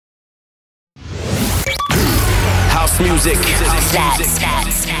House music.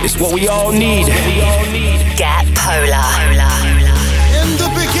 It's what we all need. Get polar. In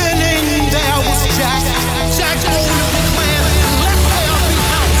the beginning there was Jack. Jack owned the plan. Let there be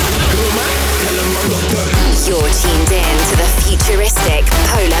house. You're tuned in to the futuristic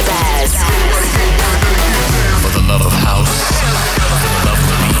Polar Bears. For the love of house, for the love of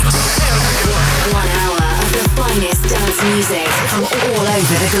beats. 1 hour of the finest dance music from all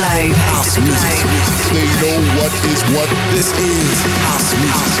over the globe. House music. They know what this is. House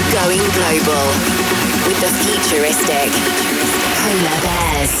music. Going global with the futuristic Polar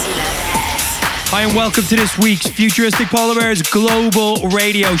Bears. Hi and welcome to this week's Futuristic Polar Bears Global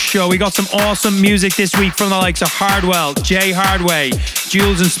Radio Show. We got some awesome music this week from the likes of HARDWELL, HARDWAY,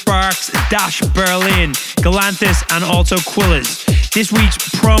 Jules and Sparks, Dash Berlin, Galantis and also QULINEZ. This week's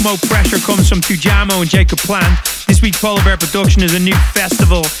promo pressure comes from TUJAMO and Jacob Plant. This week's Polar Bear production is a new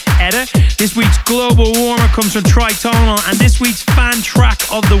festival edit. This week's global warmer comes from TRITONAL, and this week's fan track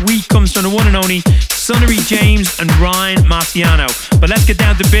of the week comes from the one and only SUNNERY James and Ryan Marciano. But let's get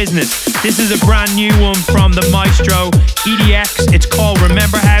down to business. This is a brand new one from the maestro EDX. It's called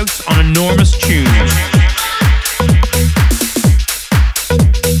Remember House on Enormous Tunes.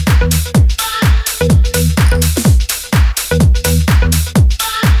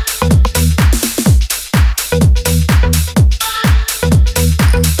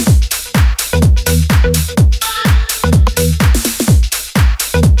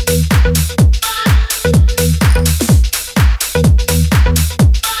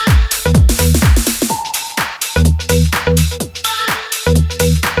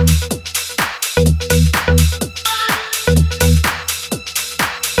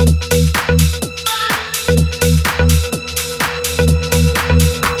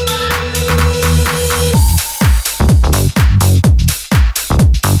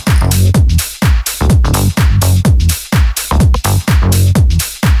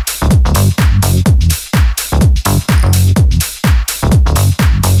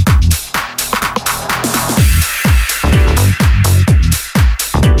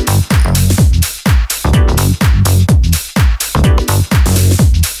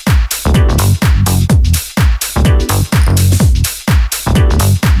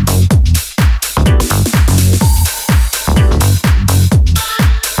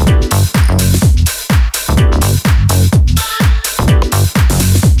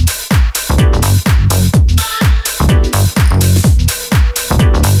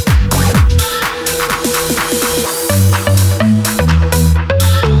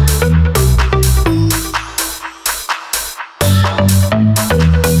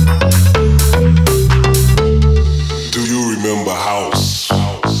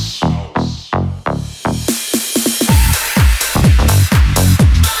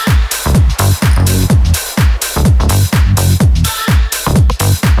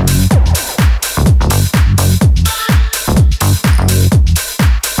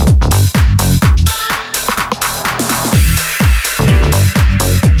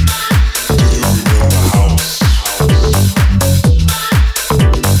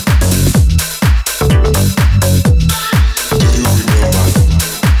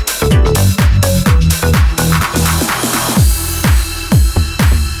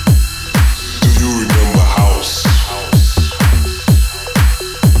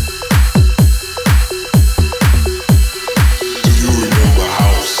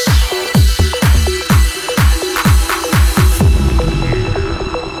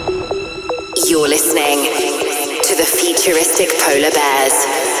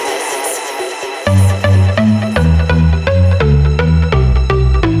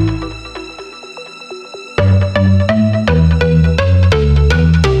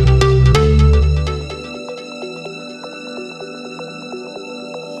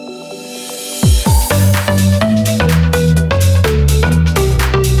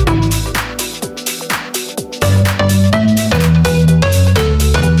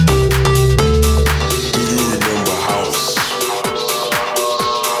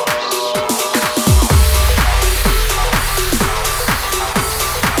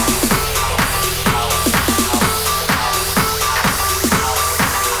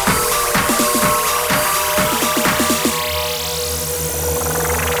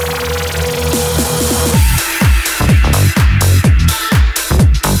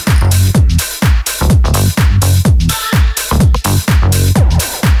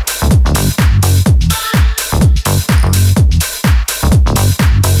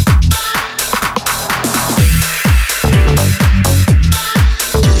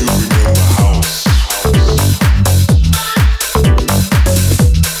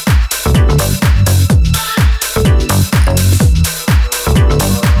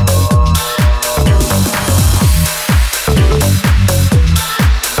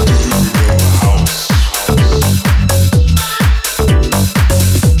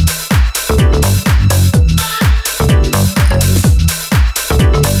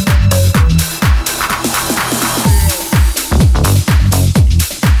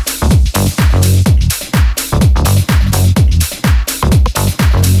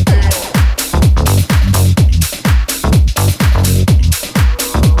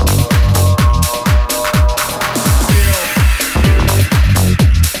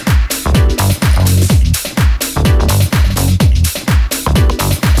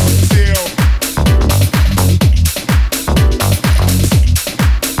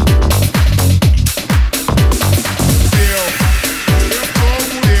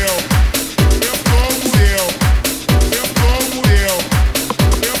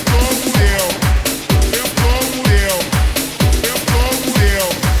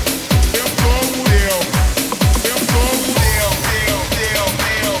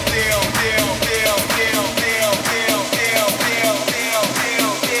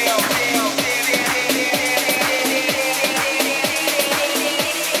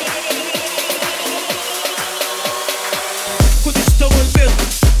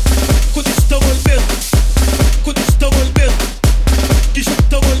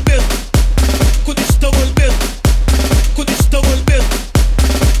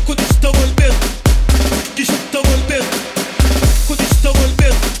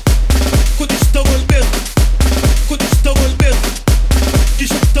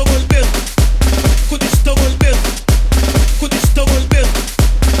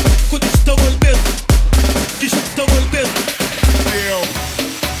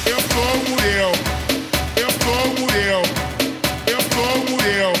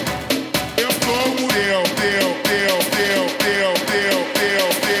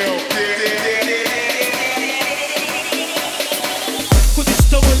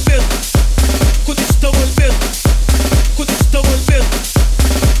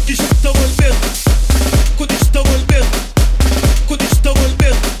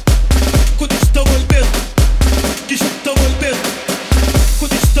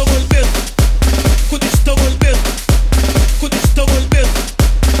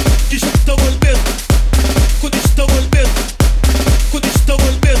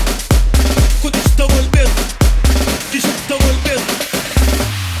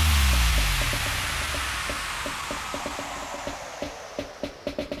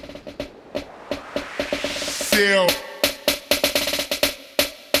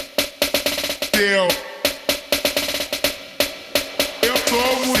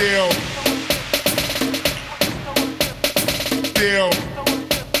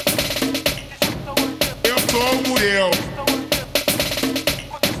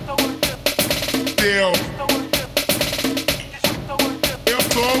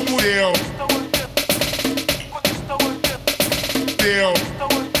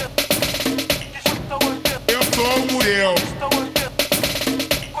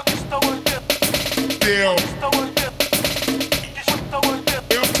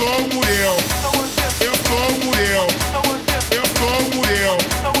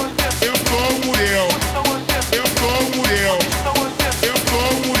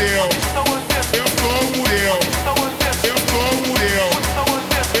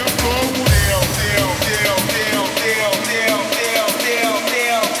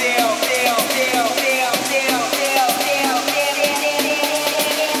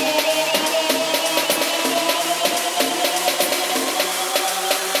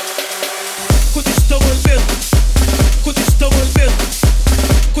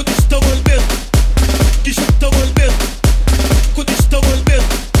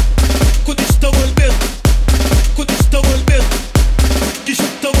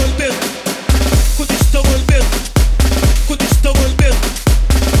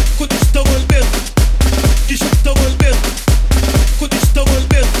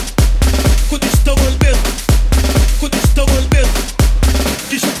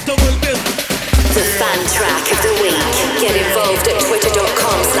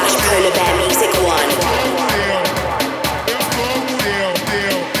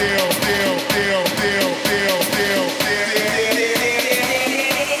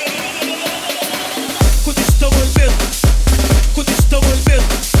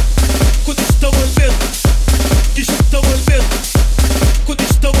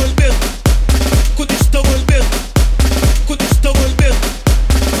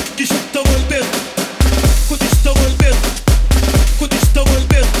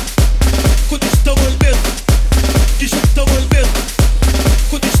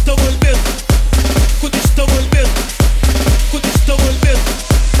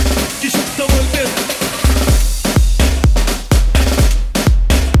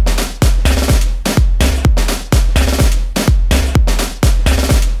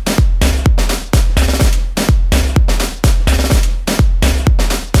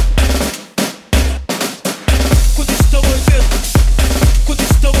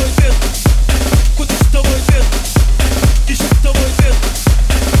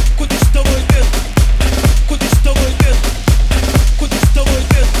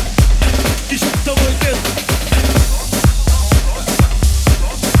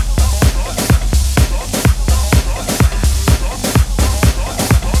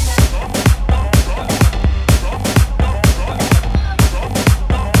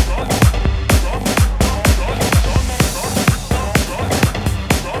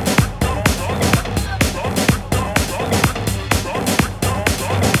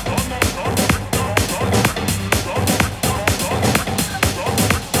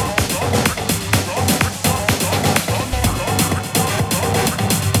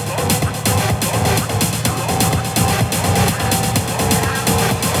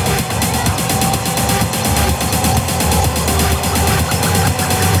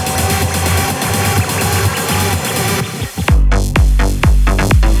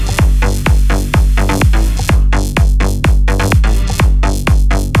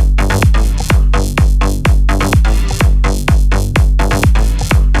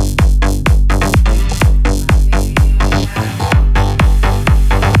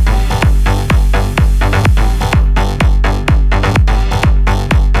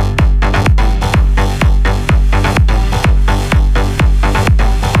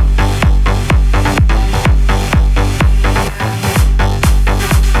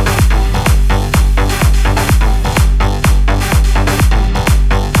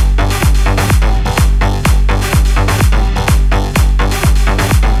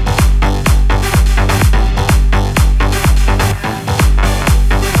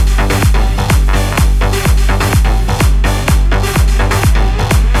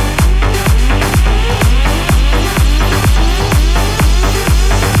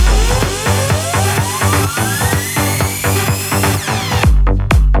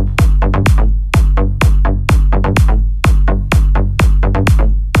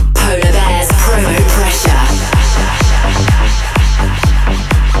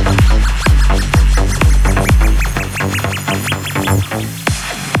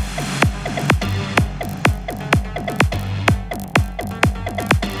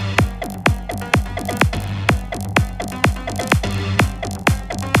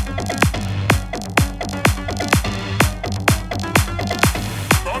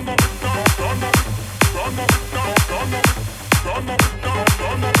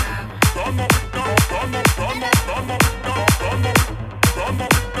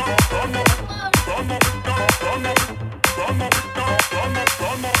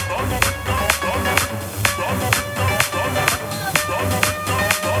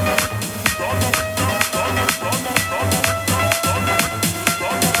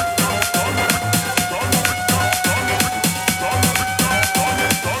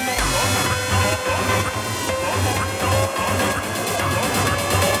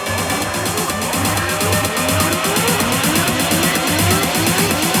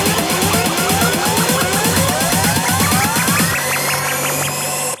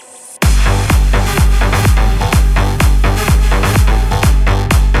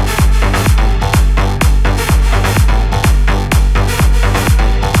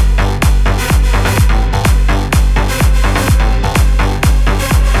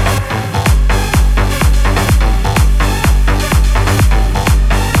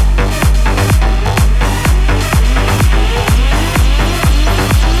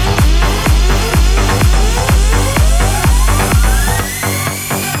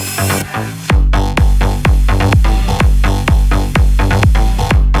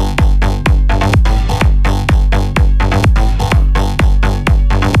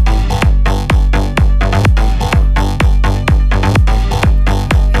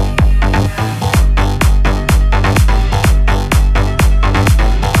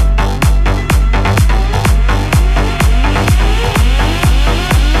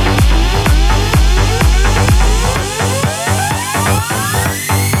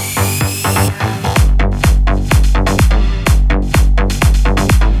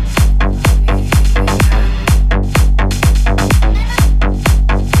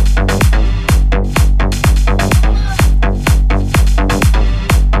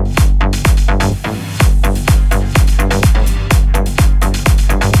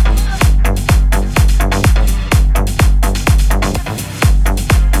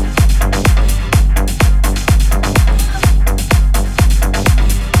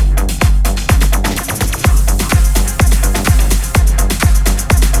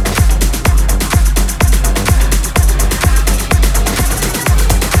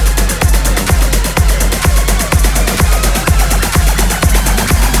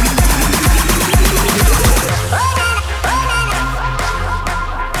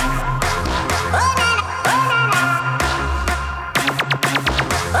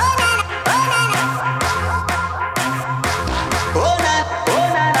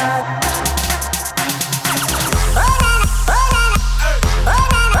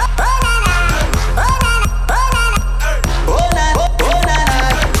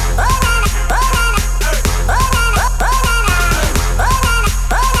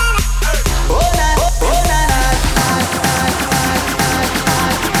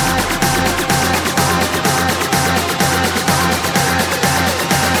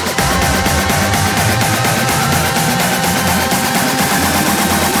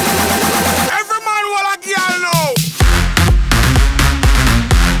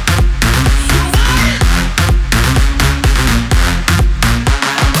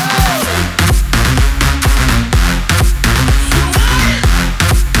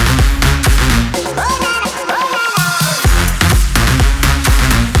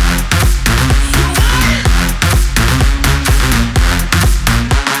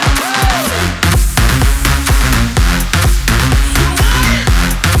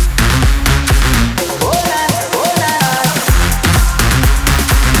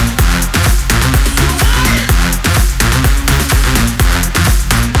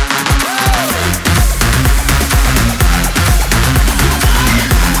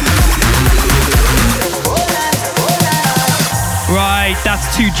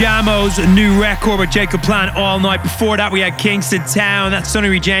 That's TUJAMO's new record with Jacob Plant, All Night. Before that, we had KINGSTOWN. That's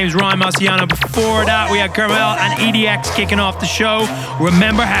SUNNERY, James, Ryan, Marciano. Before that, we had CARAMELO and EDX kicking off the show.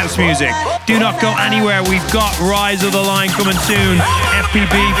 Remember house music. Do not go anywhere. We've got Rise of the Line coming soon.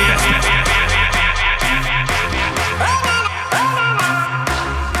 FPB Festival.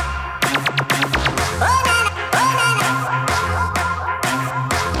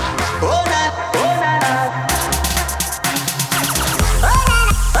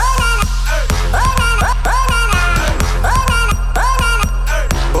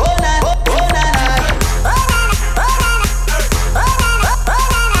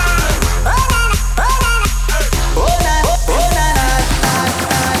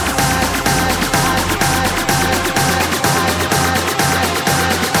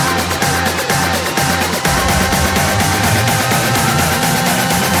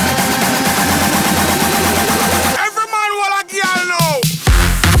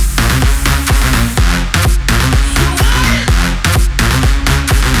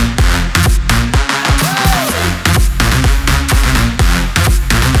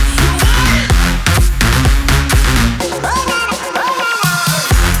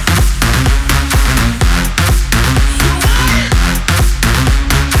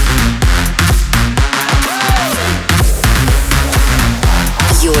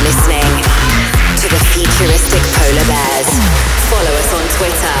 You're listening to the Futuristic Polar Bears. Follow us on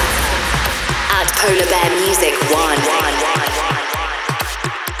Twitter at Polar Bear Music 1.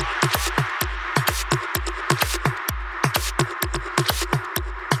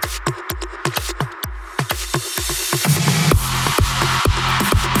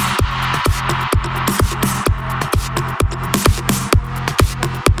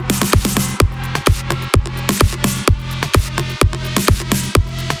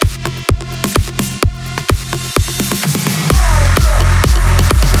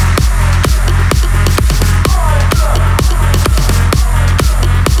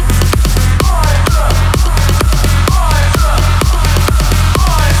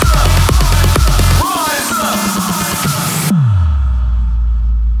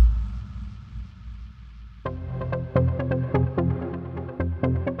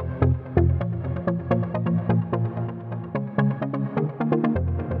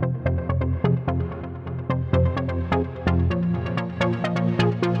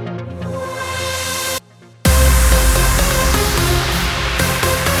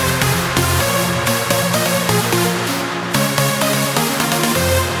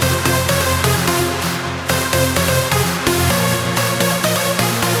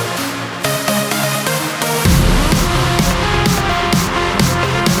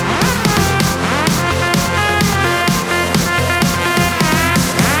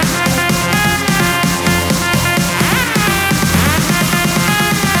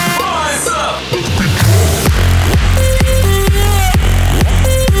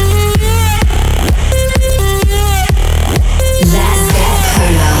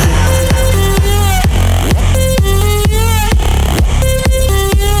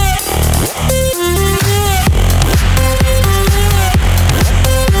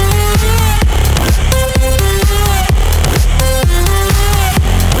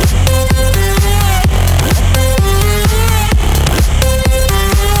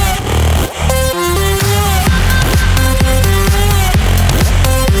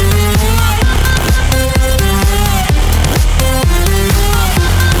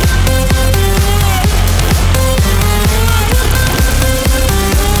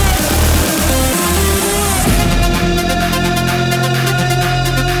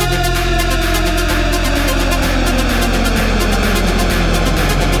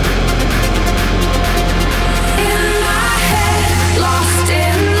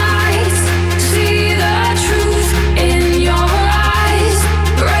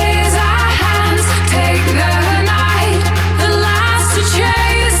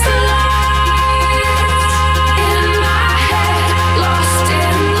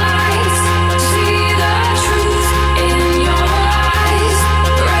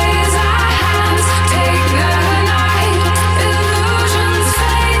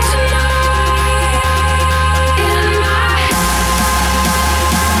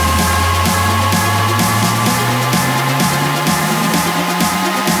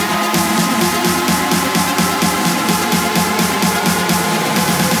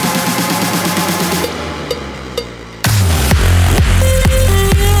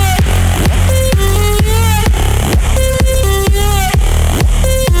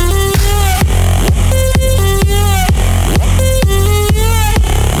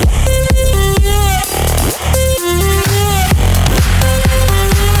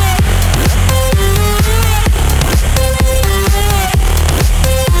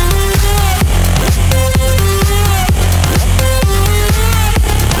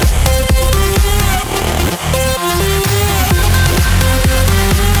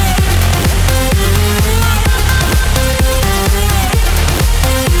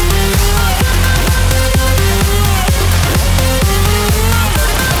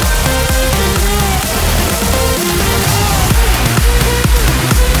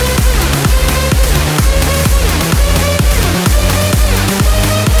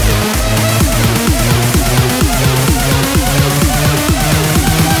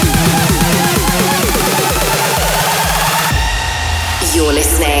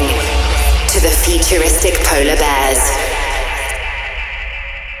 Futuristic Polar Bears.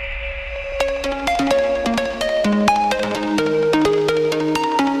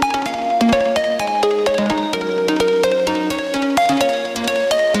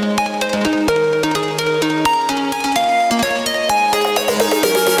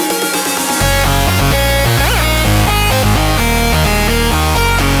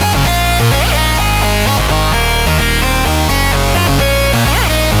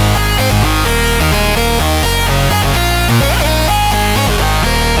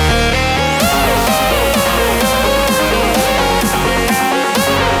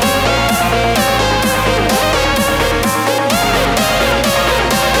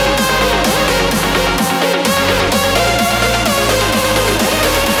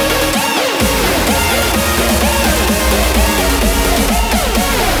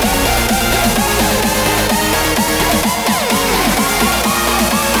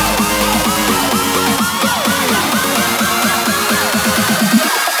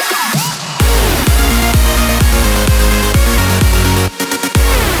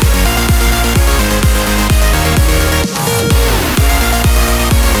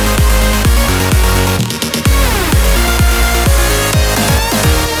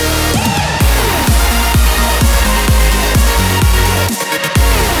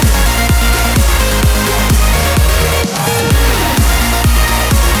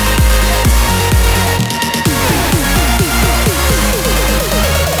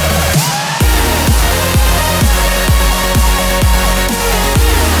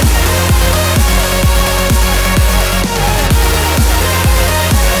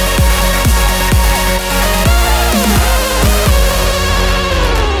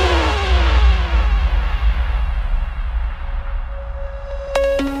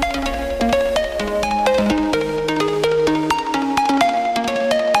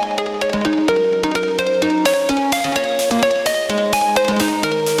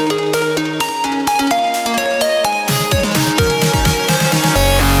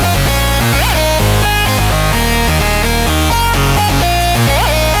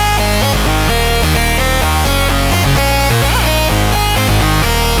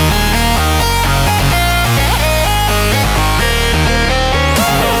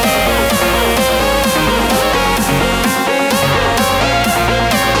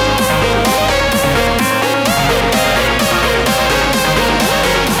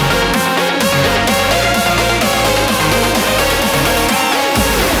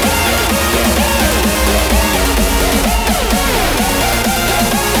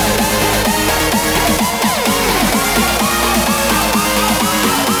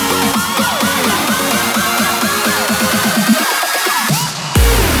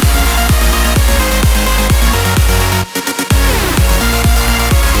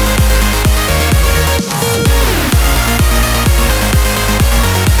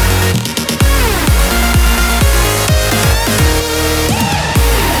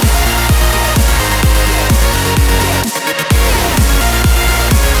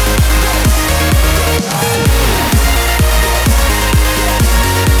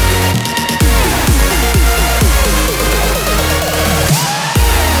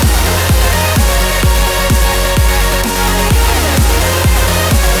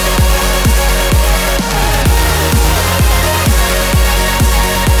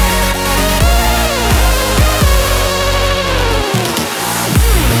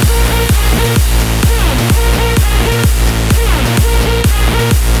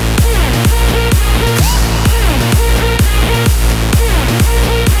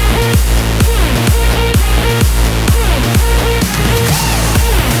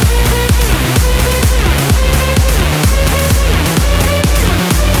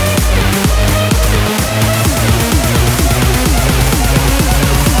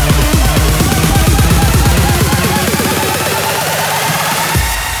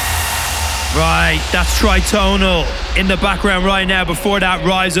 Right, that's Tritonal in the background right now. Before that,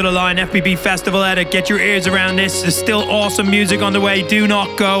 Rise of the Line, FBB Festival edit. Get your ears around this. There's still awesome music on the way. Do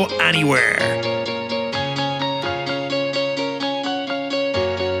not go anywhere.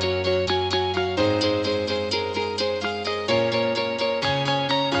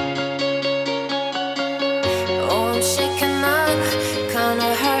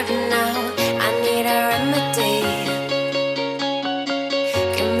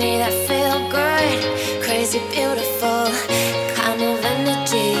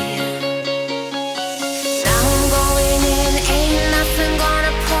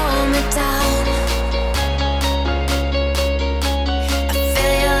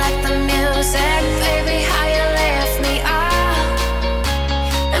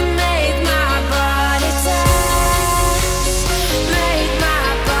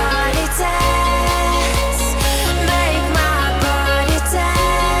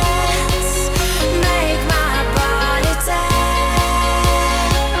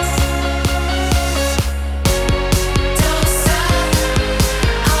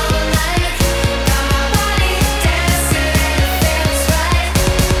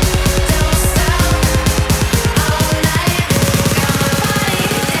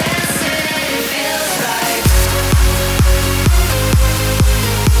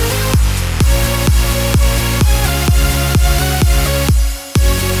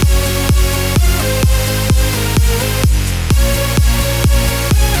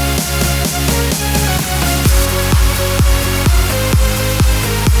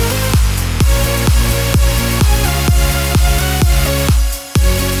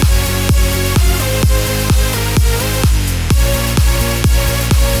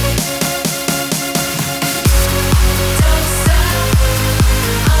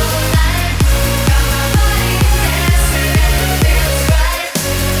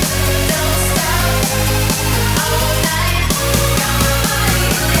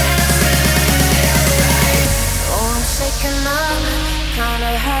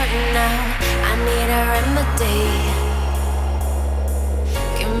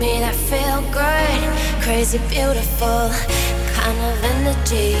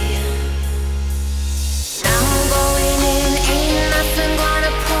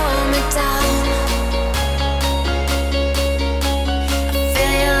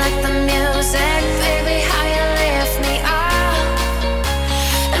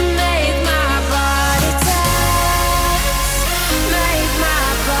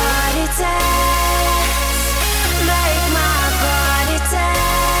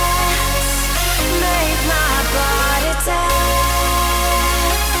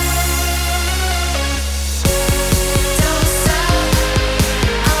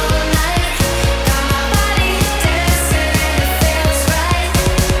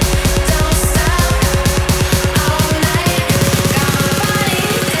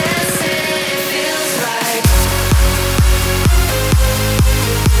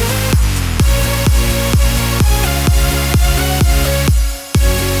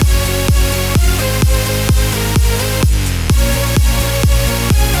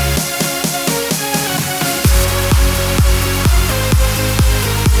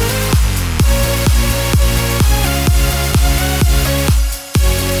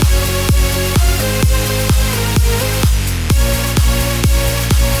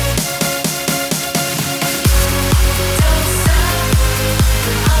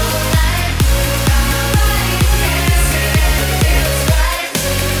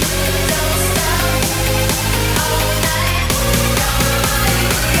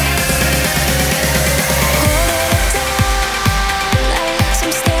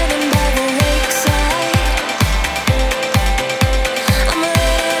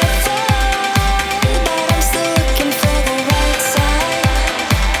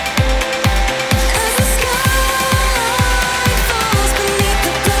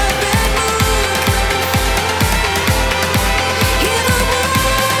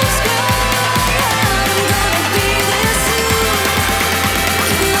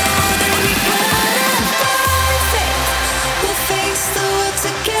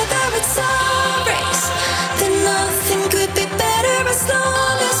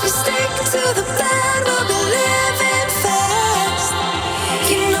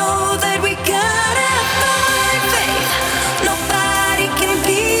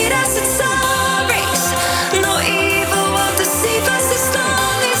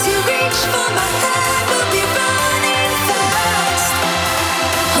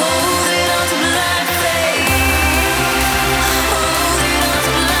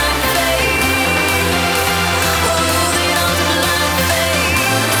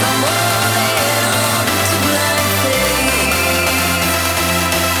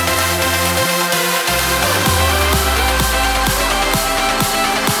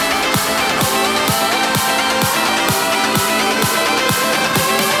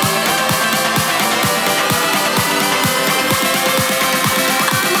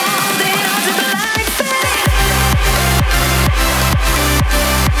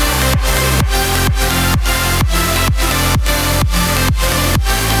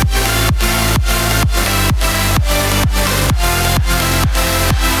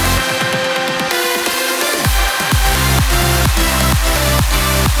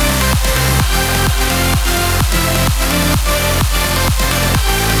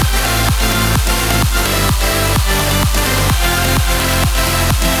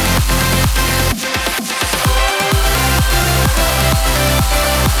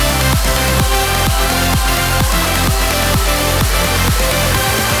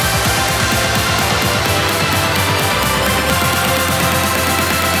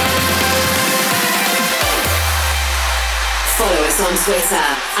 Twitter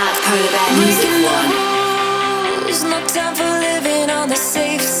at Polar Bear Music One. No time for living on the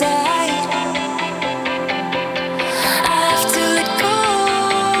safe side. I have to let go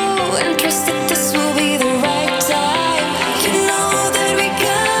and trust that this will be the right time. You know that we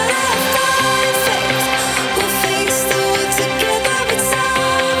gotta find faith. We'll face the world together. It's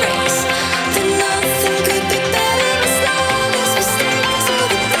our race. That nothing could be better as long as we stay to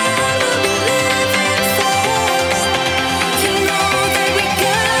the battle we live and face. You know that we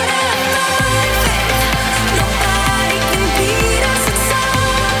gotta find faith. Nobody can beat us. It's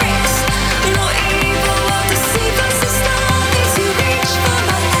our race. No evil will deceive us as long as you reach for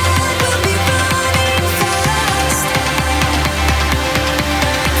my hand. We'll be running fast.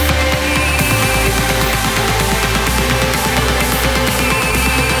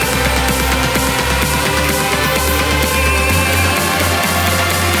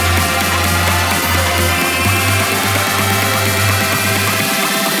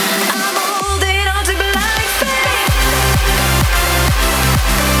 I'm holding on to blind faith.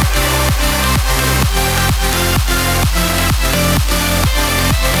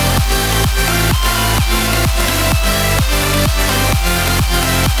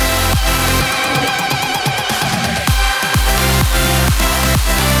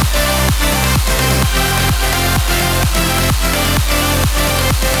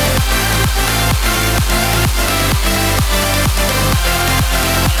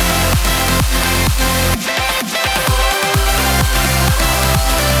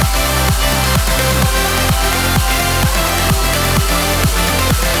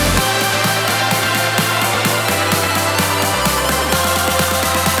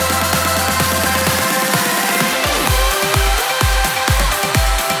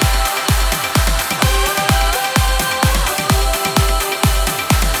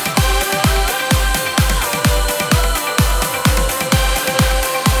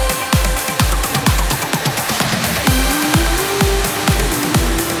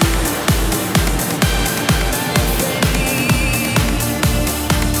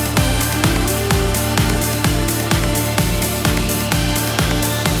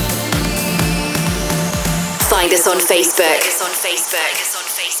 Find us on Facebook.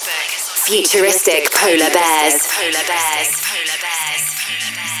 Futuristic Polar Bears.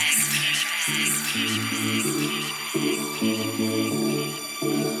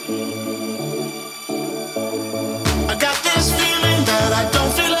 I got this feeling that I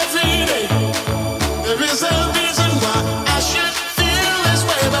don't feel every day. There is a reason why I should feel this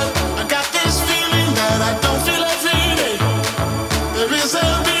way, but I got this feeling that I don't feel every day. There is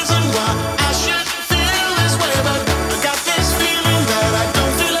a reason why I should feel this way, but I got this feeling that I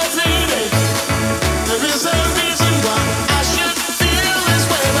don't feel every day. There is a reason why I should feel this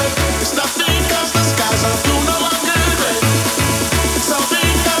way, but it's not because the skies are blue, no longer gray. It's all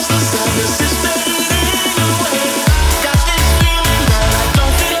because the sadness is fading away. Got this feeling that I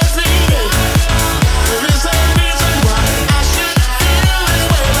don't feel every day. There is a reason why I should feel this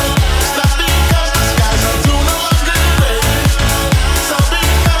way, but it's not because the skies are blue, no longer gray. It's all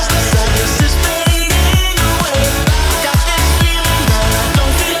because the sadness is fading away. Got this feeling that I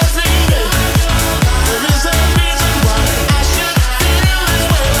don't feel every day. There is a reason why I should feel this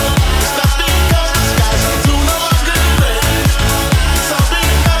way, but it's not because the skies are blue, no longer gray. It's all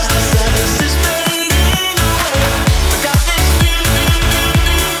because the sadness is fading away. I got this feeling.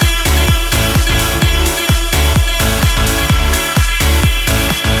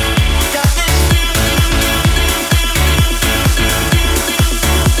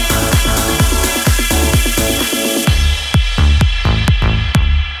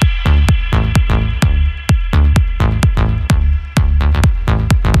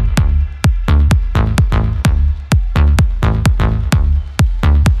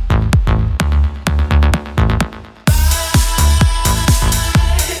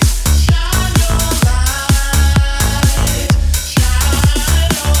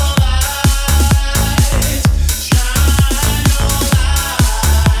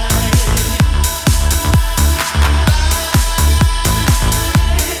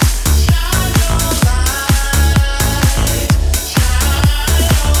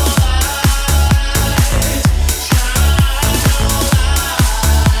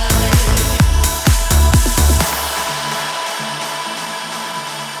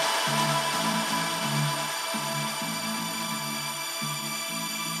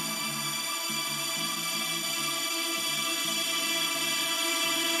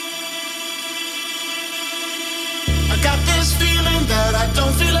 Got this feeling that I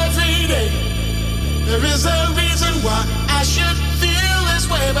don't feel every day. There is a reason why I should feel this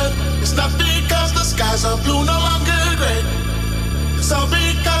way, but it's not because the skies are blue, no longer gray. It's all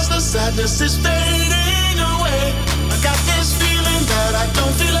because the sadness is fading away. I got this feeling that I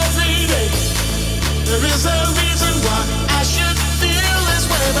don't feel every day. There is a reason why I should feel this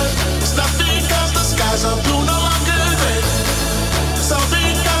way, but it's not because the skies are blue, no longer gray. It's all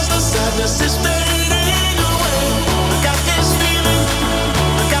because the sadness is fading away. I got this feeling,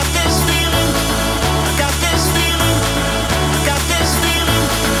 I got this feeling, I got this feeling, I got this feeling,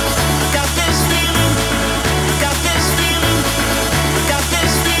 I got this feeling, I got this feeling, I got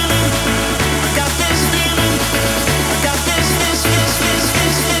this feeling, I got this feeling, I got this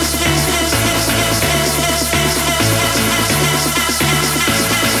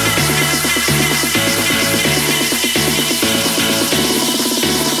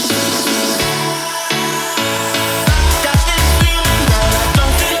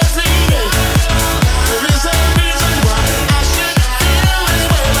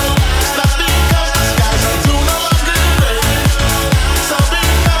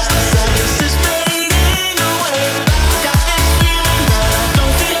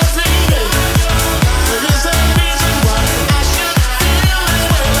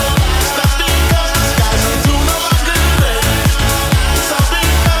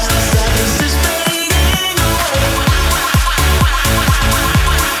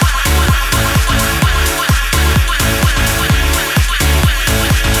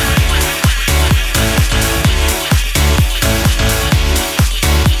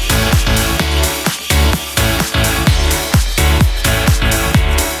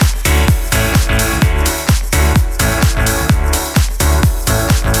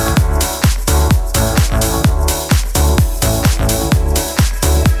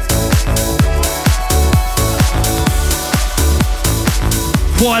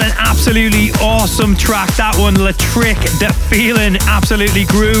What an absolutely awesome track that one. Le Trick, The Feeling, absolutely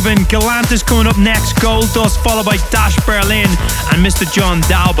grooving. Galantis coming up next, Gold Dust, followed by Dash Berlin and Mr. John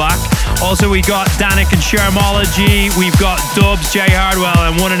DAHLBACK. Also we got DANNIC and SHERMNAOLOGY. We've got Dubs, J Hardwell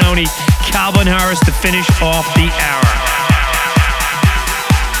and one and only Calvin Harris to finish off the hour.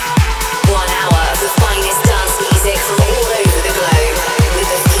 1 hour of the finest dance music from all over the globe with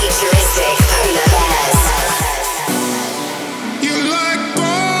the futuristic Polar Bears. You like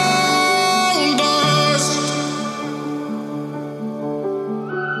gold dust.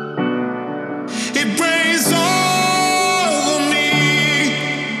 It rains over me.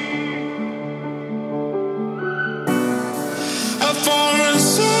 A foreign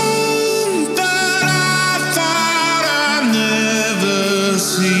sun that I thought I'd never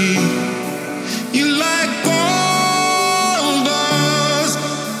see. You like gold.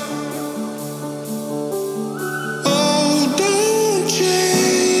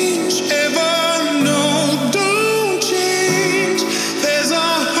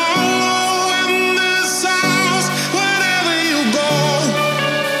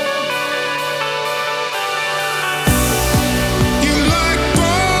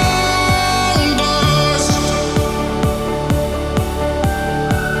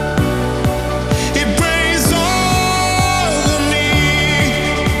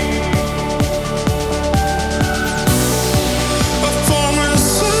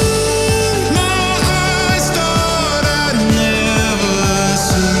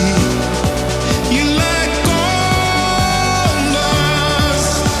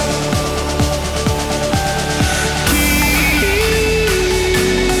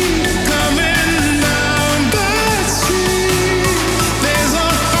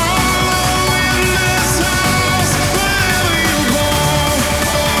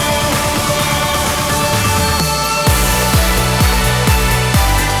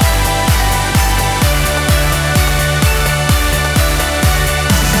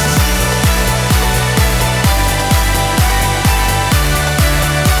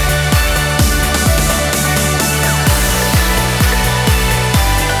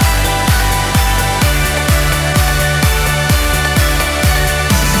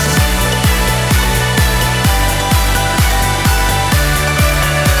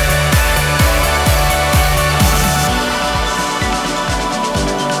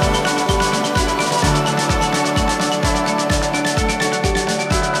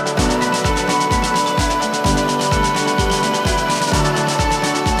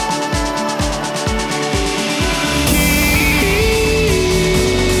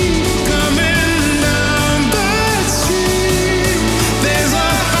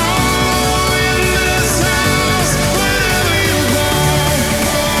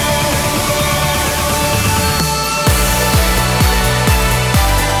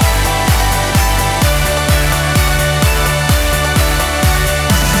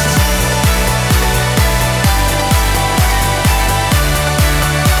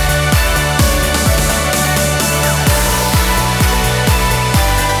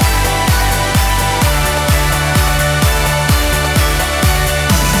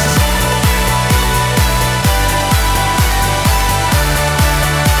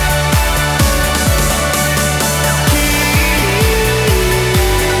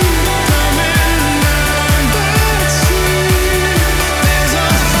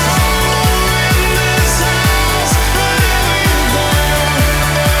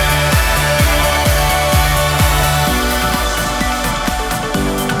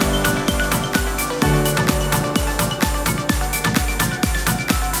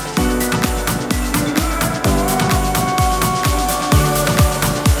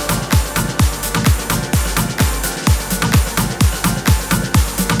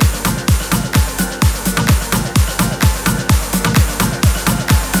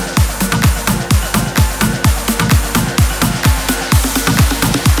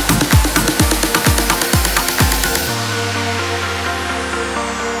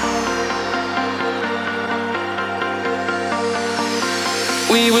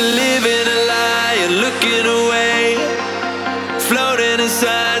 We were living a lie and looking away, floating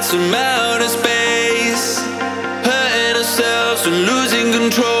inside some outer space, hurting ourselves and losing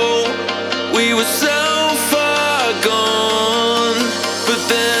control. We were so far gone, but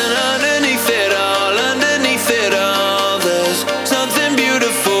then underneath it all, there's something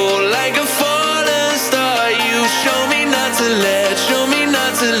beautiful like a falling star. You show me not to let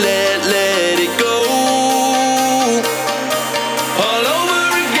it go. All over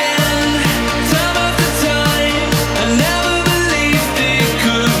again, time after time. I never believed it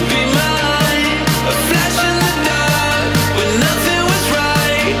could be mine. A flash in the dark when nothing was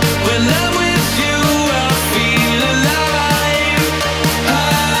right. When I'm with you, I feel alive. I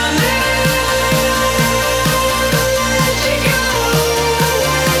never let you go,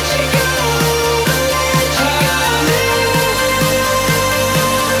 let you go, let you go. I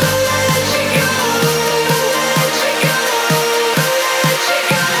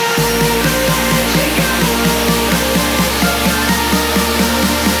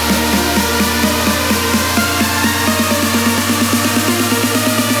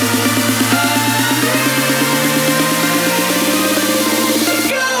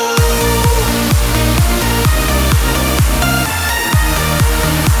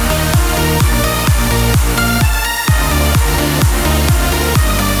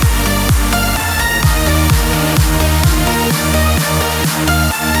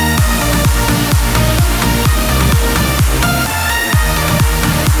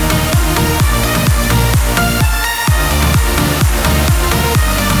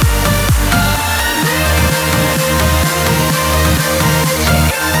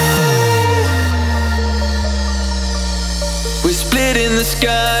we're split in the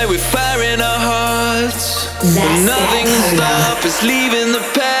sky, we're firing our hearts. Let's Nothing get can polar. stop us leaving the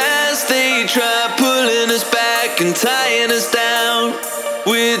past. They try pulling us back and tying us down.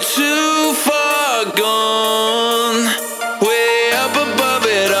 We're too far gone. Way up above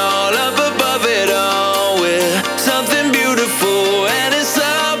it all, up above it all. We're something beautiful, and it's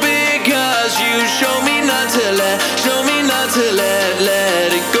all because you show me not to let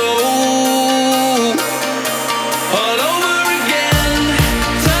it go. All over again,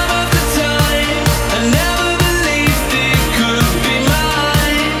 time after time. I never believed it could be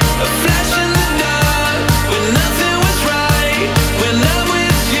mine. A flash in the dark when nothing was right. When I'm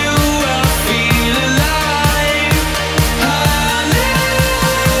with you, I feel alive. I never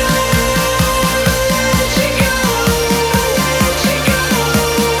let you go, let you go,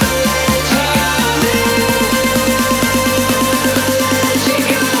 let you go. I never let you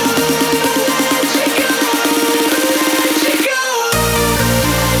go, let you go.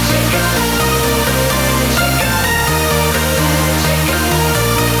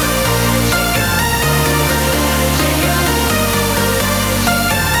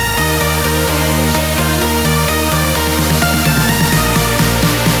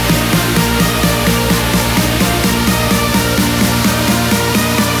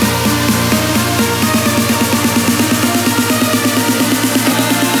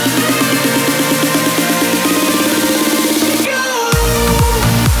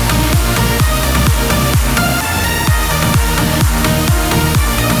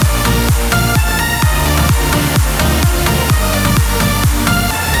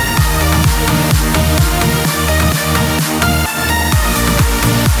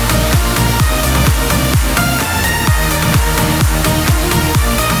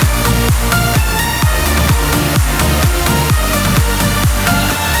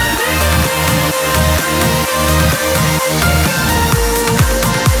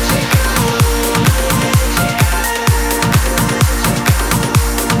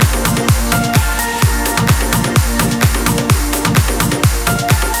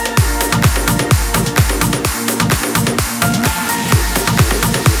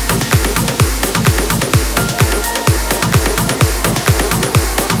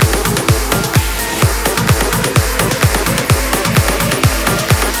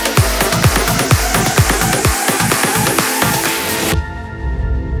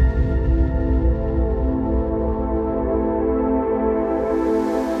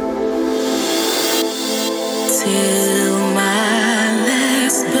 Till my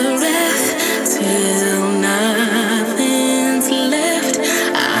last breath, till nothing's left,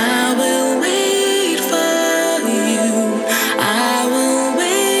 I will wait for you. I will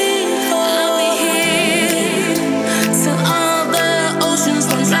wait for you till all the oceans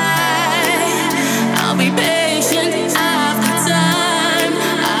run dry. I'll be patient, I've got time.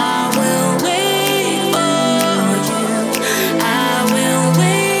 I will wait for you. I will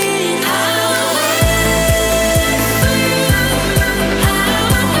wait for you.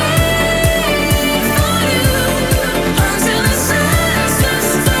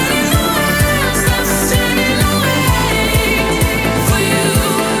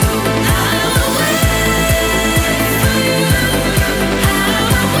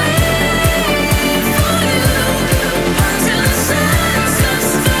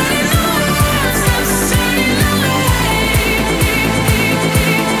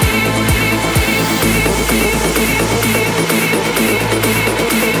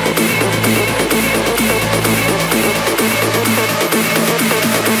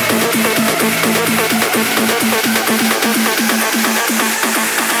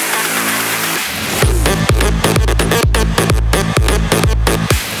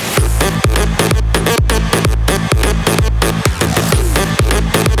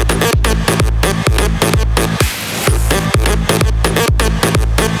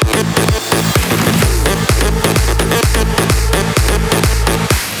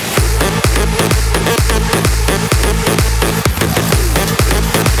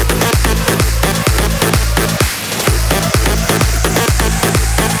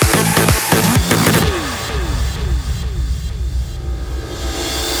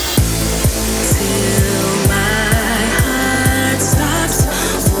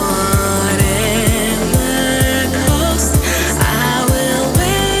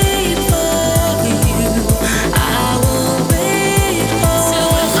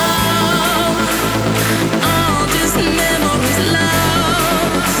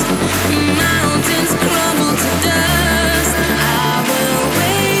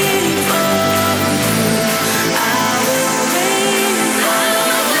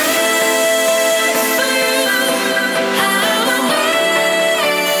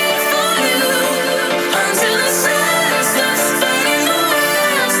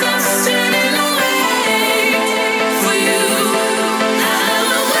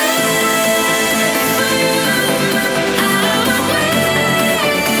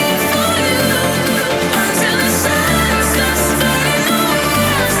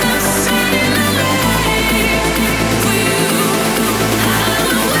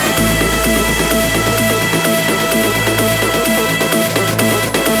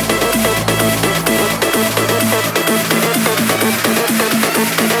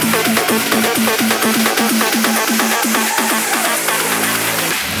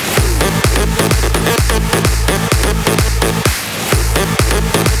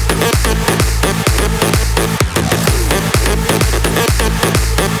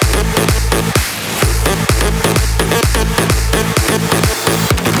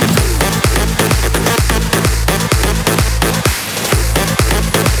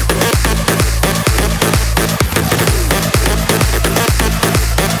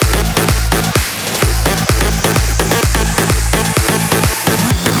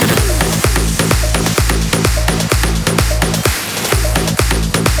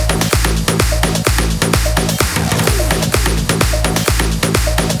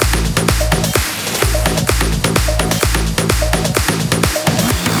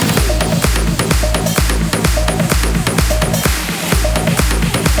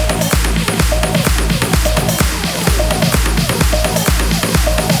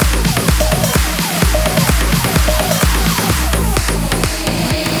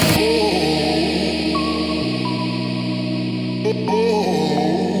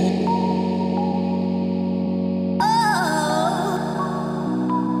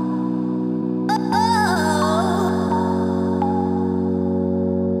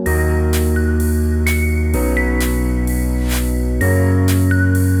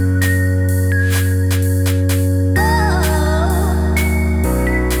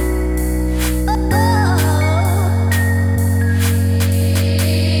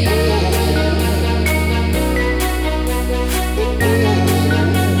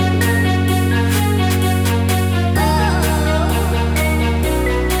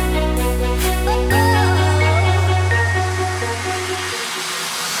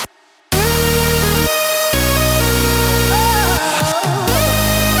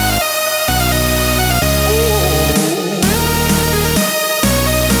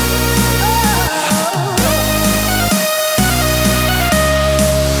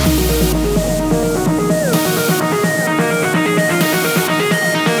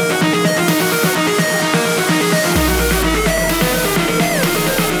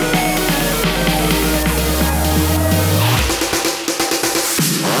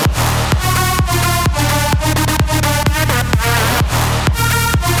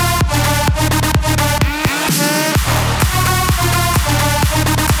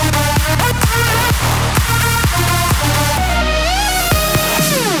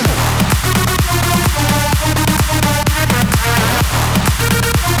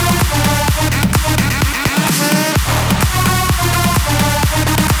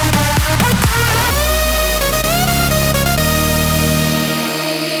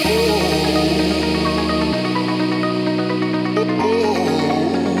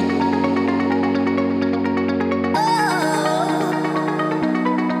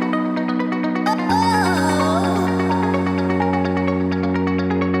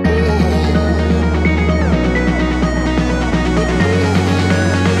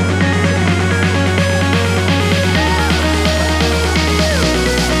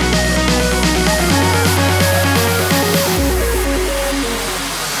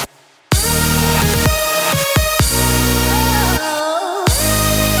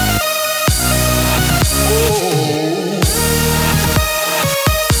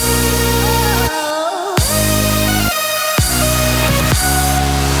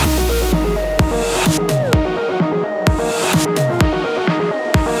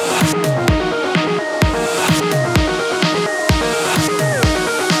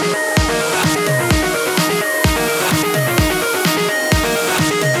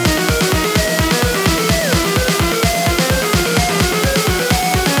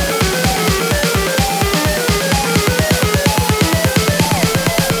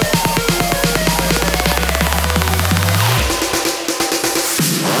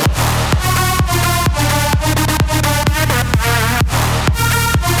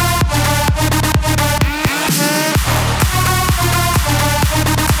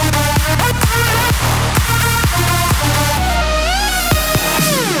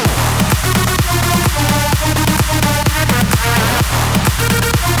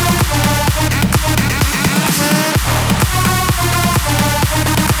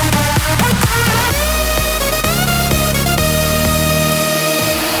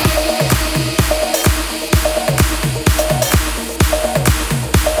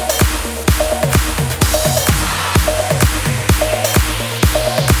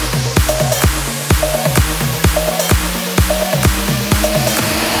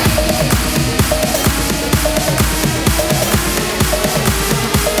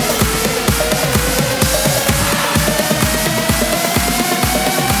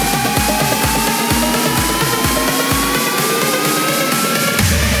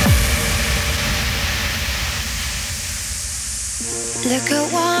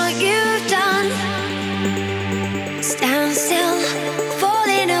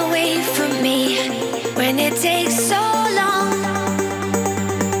 when it takes so long.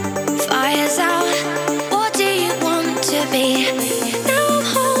 Fire's out, what do you want to be? Now I'm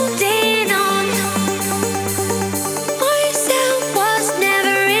holding on. Myself was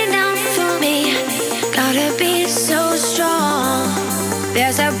never enough for me. Gotta be so strong.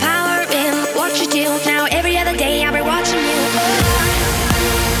 There's a power in what you do. Now every other day I'll be watching you.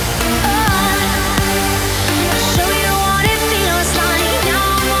 Show you what it feels like. Now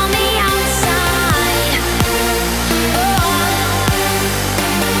I'm on the outside.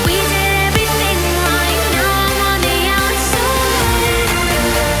 We did everything right. Now I'm on the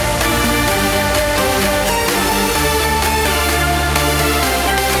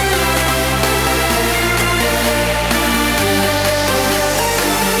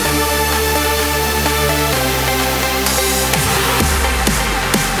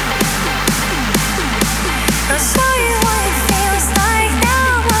I'll show you what it feels like. Now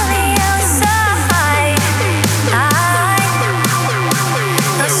I'm on the outside.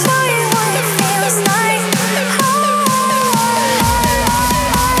 I'll show you what it feels like.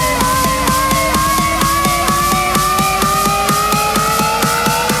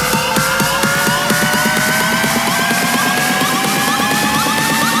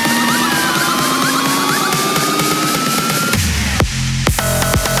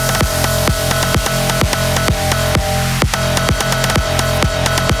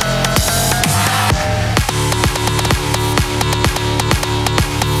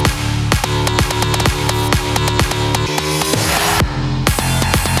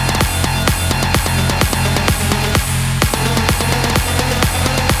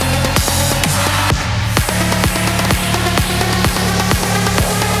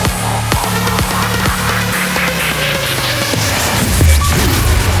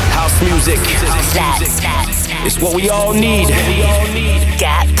 House music. It's what we all need.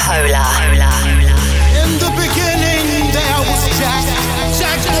 Get polar. In the beginning, there was Jack.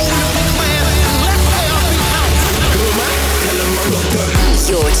 Jack owned the clan and left their house.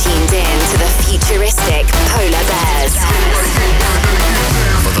 You're tuned in to the futuristic Polar Bears.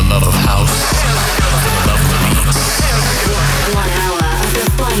 For the love of house, for the love of beats. 1 hour of the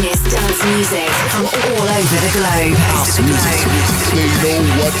finest dance music from all over the globe. House music. They know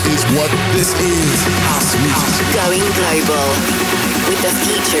what is what this is. House music. Going global with the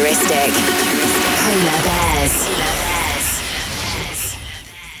futuristic Polar Bears.